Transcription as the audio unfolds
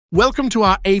Welcome to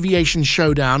our aviation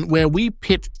showdown, where we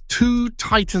pit two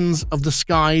titans of the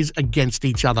skies against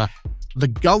each other, the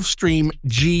Gulfstream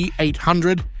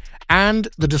G800 and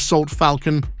the Dassault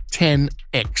Falcon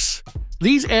 10X.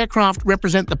 These aircraft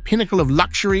represent the pinnacle of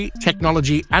luxury,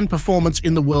 technology, and performance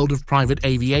in the world of private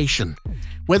aviation.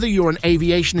 Whether you're an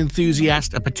aviation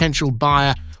enthusiast, a potential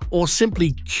buyer, or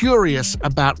simply curious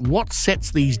about what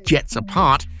sets these jets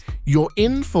apart, you're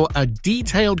in for a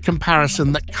detailed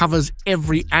comparison that covers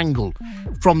every angle,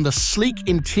 from the sleek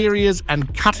interiors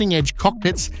and cutting-edge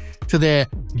cockpits to their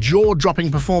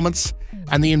jaw-dropping performance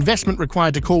and the investment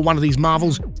required to call one of these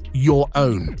marvels your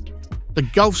own. The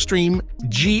Gulfstream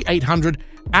G800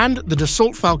 and the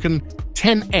Dassault Falcon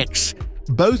 10X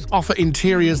both offer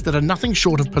interiors that are nothing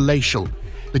short of palatial.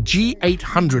 The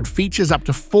G800 features up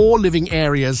to 4 living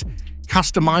areas,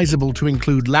 customizable to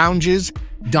include lounges,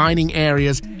 dining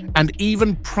areas, and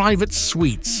even private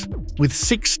suites. With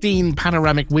 16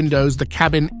 panoramic windows, the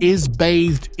cabin is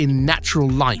bathed in natural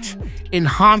light,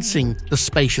 enhancing the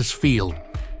spacious feel.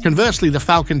 Conversely, the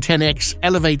Falcon 10X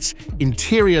elevates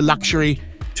interior luxury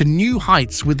to new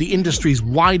heights with the industry's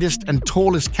widest and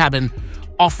tallest cabin,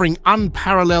 offering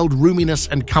unparalleled roominess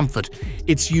and comfort.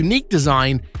 Its unique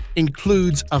design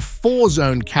includes a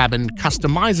 4-zone cabin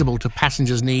customizable to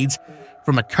passengers' needs,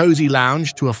 from a cozy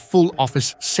lounge to a full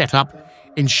office setup,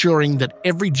 ensuring that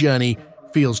every journey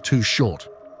feels too short.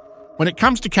 When it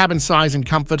comes to cabin size and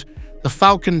comfort, the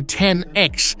Falcon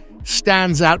 10X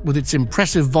stands out with its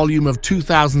impressive volume of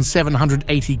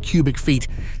 2,780 cubic feet,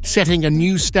 setting a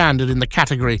new standard in the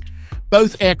category.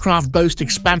 Both aircraft boast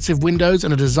expansive windows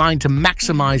and are designed to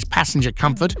maximize passenger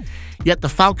comfort, yet the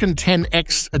Falcon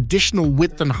 10X's additional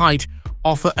width and height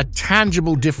offer a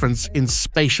tangible difference in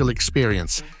spatial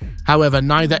experience. However,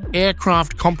 neither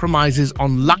aircraft compromises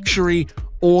on luxury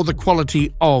or the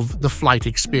quality of the flight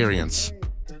experience.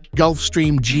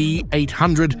 Gulfstream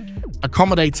G800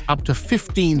 accommodates up to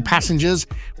 15 passengers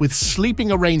with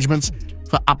sleeping arrangements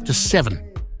for up to 7.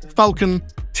 Falcon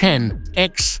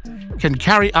 10X can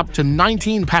carry up to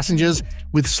 19 passengers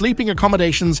with sleeping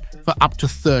accommodations for up to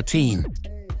 13.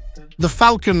 The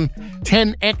Falcon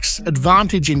 10X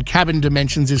advantage in cabin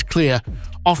dimensions is clear,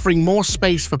 offering more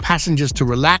space for passengers to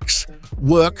relax,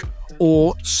 work,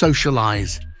 or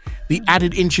socialize. The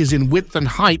added inches in width and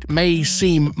height may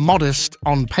seem modest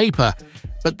on paper,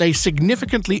 but they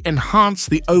significantly enhance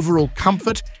the overall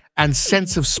comfort and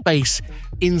sense of space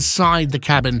inside the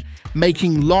cabin,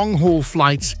 making long-haul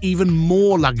flights even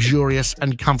more luxurious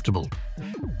and comfortable.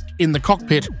 In the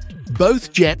cockpit,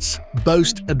 both jets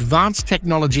boast advanced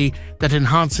technology that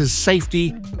enhances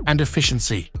safety and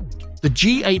efficiency. The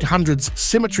G800's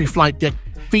Symmetry flight deck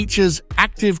features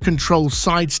active control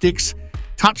side sticks,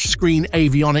 touchscreen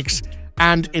avionics,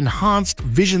 and enhanced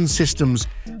vision systems,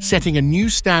 setting a new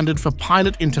standard for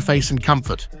pilot interface and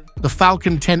comfort. The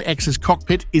Falcon 10X's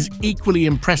cockpit is equally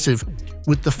impressive,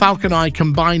 with the Falcon Eye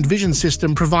combined vision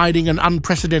system providing an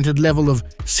unprecedented level of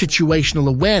situational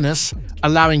awareness,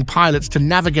 allowing pilots to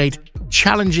navigate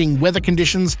challenging weather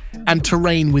conditions and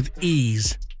terrain with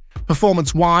ease.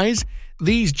 Performance-wise,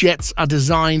 these jets are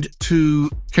designed to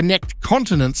connect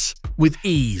continents with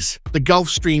ease. The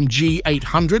Gulfstream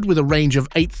G800, with a range of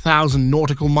 8,000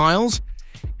 nautical miles,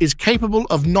 is capable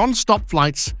of non-stop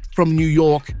flights from New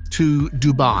York to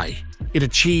Dubai. It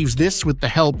achieves this with the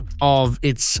help of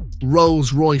its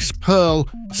Rolls-Royce Pearl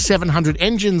 700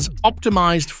 engines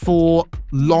optimized for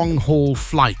long-haul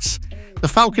flights. The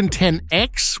Falcon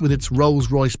 10X, with its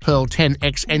Rolls-Royce Pearl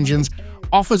 10X engines,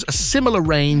 offers a similar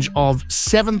range of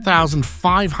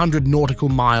 7,500 nautical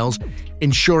miles,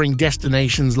 ensuring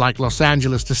destinations like Los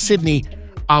Angeles to Sydney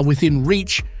are within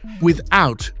reach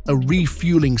without a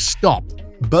refueling stop.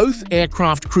 Both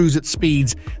aircraft cruise at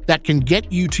speeds that can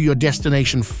get you to your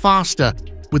destination faster,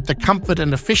 with the comfort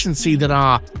and efficiency that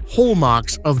are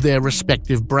hallmarks of their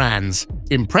respective brands.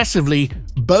 Impressively,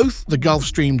 both the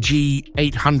Gulfstream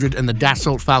G800 and the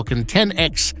Dassault Falcon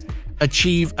 10X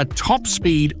achieve a top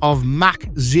speed of Mach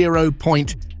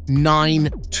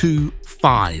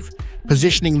 0.925,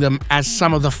 positioning them as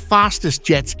some of the fastest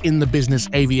jets in the business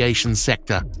aviation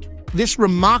sector. This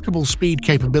remarkable speed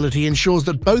capability ensures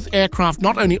that both aircraft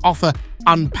not only offer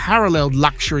unparalleled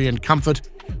luxury and comfort,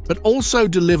 but also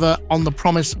deliver on the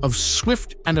promise of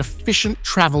swift and efficient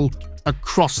travel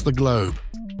across the globe.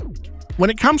 When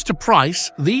it comes to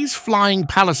price, these flying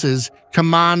palaces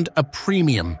command a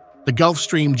premium. The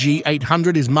Gulfstream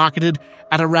G800 is marketed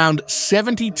at around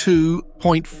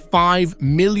 $72.5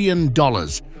 million,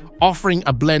 offering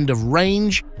a blend of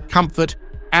range, comfort,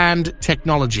 and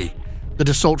technology. The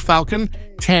Dassault Falcon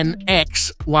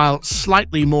 10X, while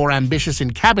slightly more ambitious in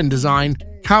cabin design,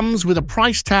 comes with a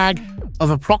price tag of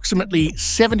approximately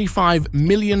 $75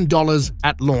 million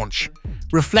at launch,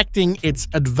 reflecting its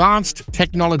advanced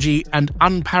technology and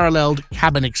unparalleled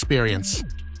cabin experience.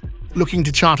 Looking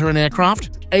to charter an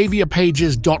aircraft?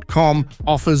 Aviapages.com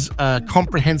offers a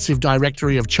comprehensive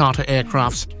directory of charter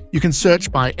aircrafts. You can search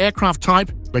by aircraft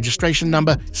type, registration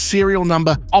number, serial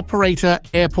number, operator,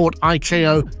 airport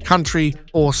ICAO, country,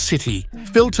 or city.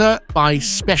 Filter by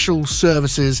special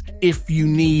services if you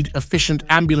need efficient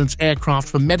ambulance aircraft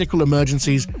for medical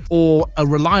emergencies or a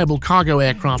reliable cargo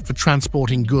aircraft for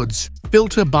transporting goods.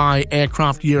 Filter by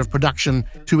aircraft year of production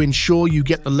to ensure you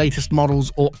get the latest models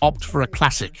or opt for a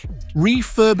classic.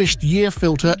 Refurbished year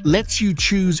filter lets you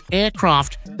choose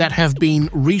aircraft that have been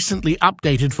recently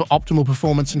updated for optimal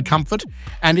performance and comfort,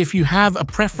 and if you have a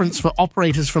preference for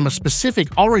operators from a specific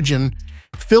origin,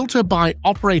 filter by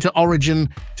operator origin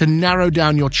to narrow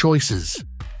down your choices.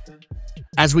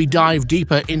 As we dive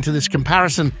deeper into this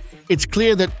comparison, it's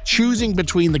clear that choosing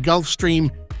between the Gulfstream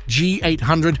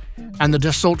G800 and the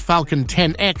Dassault Falcon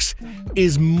 10X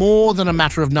is more than a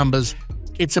matter of numbers.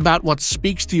 It's about what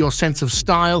speaks to your sense of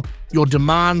style, your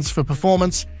demands for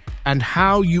performance, and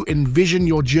how you envision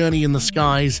your journey in the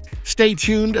skies. Stay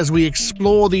tuned as we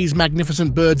explore these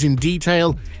magnificent birds in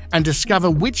detail and discover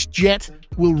which jet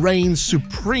will reign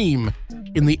supreme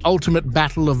in the ultimate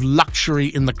battle of luxury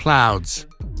in the clouds.